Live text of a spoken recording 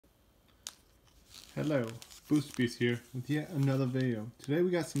Hello, Beast here with yet another video. Today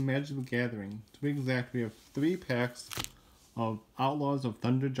we got some Magic the Gathering. To be exact, we have 3 packs of Outlaws of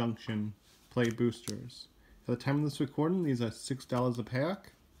Thunder Junction play boosters. At the time of this recording, these are $6 a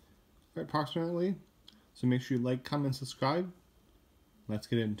pack, approximately. So make sure you like, comment, subscribe. Let's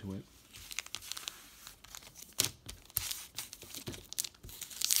get into it.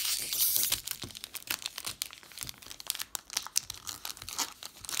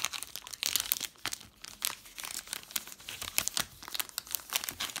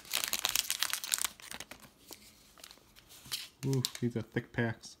 Ooh, these are thick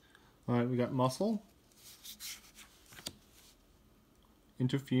packs. Alright, we got Muscle,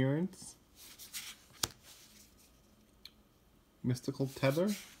 Interference, Mystical Tether,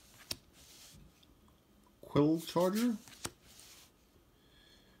 Quill Charger,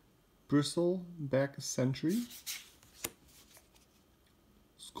 Bristleback Sentry,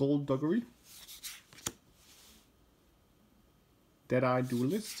 Skullduggery, Deadeye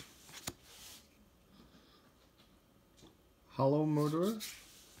Duelist, Hollow Murderer,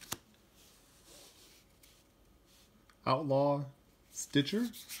 Outlaw Stitcher,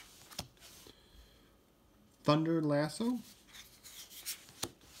 Thunder Lasso,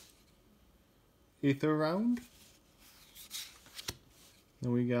 Aether Round,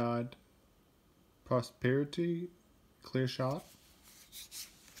 then we got Prosperity Clear Shot,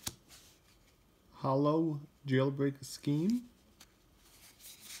 Hollow Jailbreak Scheme,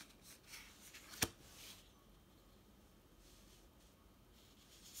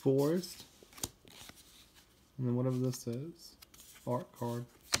 Forest, and then whatever this is, art card.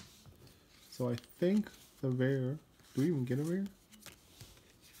 So I think the rare, do we even get a rare?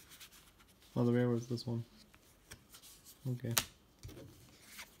 Oh, the rare was this one. Okay.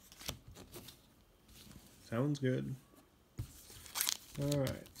 Sounds good.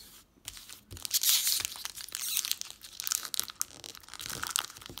 Alright.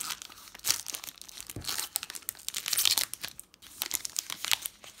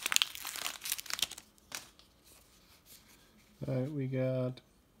 Alright, we got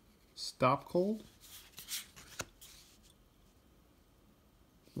Stop Cold,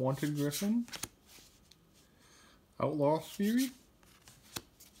 Wanted Griffin, Outlaw Fury,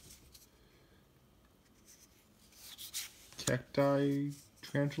 Cacti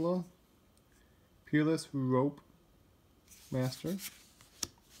Tarantula, Peerless Rope Master,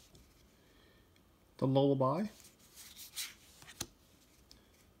 The Lullaby,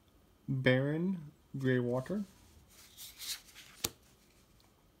 Baron Greywater,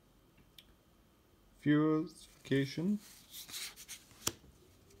 Purification,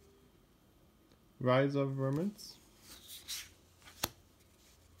 Rise of Vermins,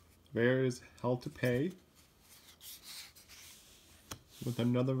 rare is Hell to Pay, with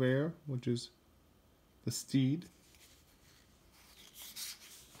another rare, which is the Steed.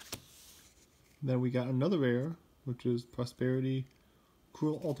 Then we got another rare, which is Prosperity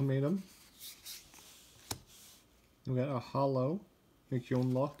Cruel Ultimatum. We got a Hollow, Make Your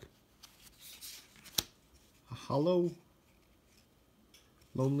Own Luck, a Hollow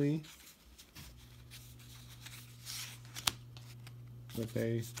Lonely with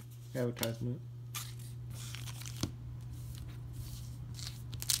a advertisement.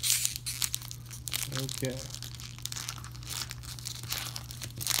 Okay.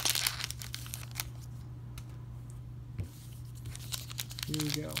 Here we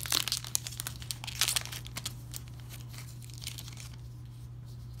go.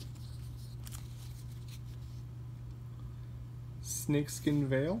 Snakeskin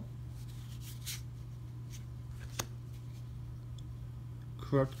Veil,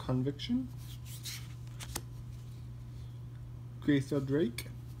 Corrupt Conviction, Graythorn Drake,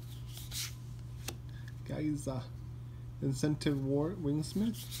 guys, Incentive War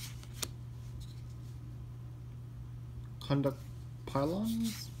Wingsmith, Conduct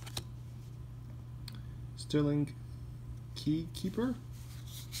Pylons, Sterling Keykeeper,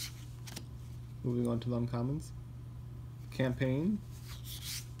 moving on to the uncommons, Campaign,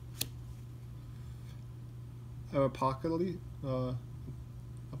 Apothecary, and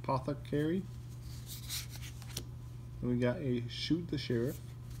we got a Shoot the Sheriff.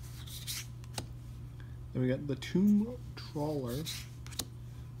 Then we got the Tomb Trawler.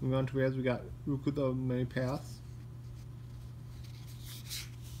 Moving on to rares, we got Ruku the Many Paths.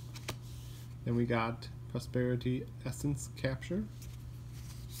 Then we got Prosperity Essence Capture.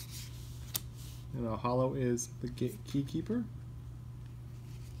 And our hollow is the Keykeeper.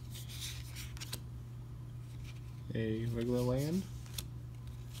 A regular land.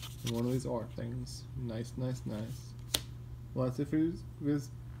 And one of these art things. Nice, nice, nice. Well, that's it for this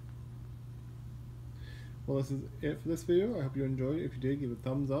Well, this is it for this video. I hope you enjoyed it. If you did, give it a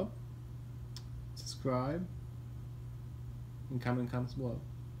thumbs up, subscribe, and comment in the comments below.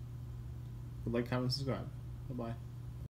 Like, comment, subscribe. Bye-bye.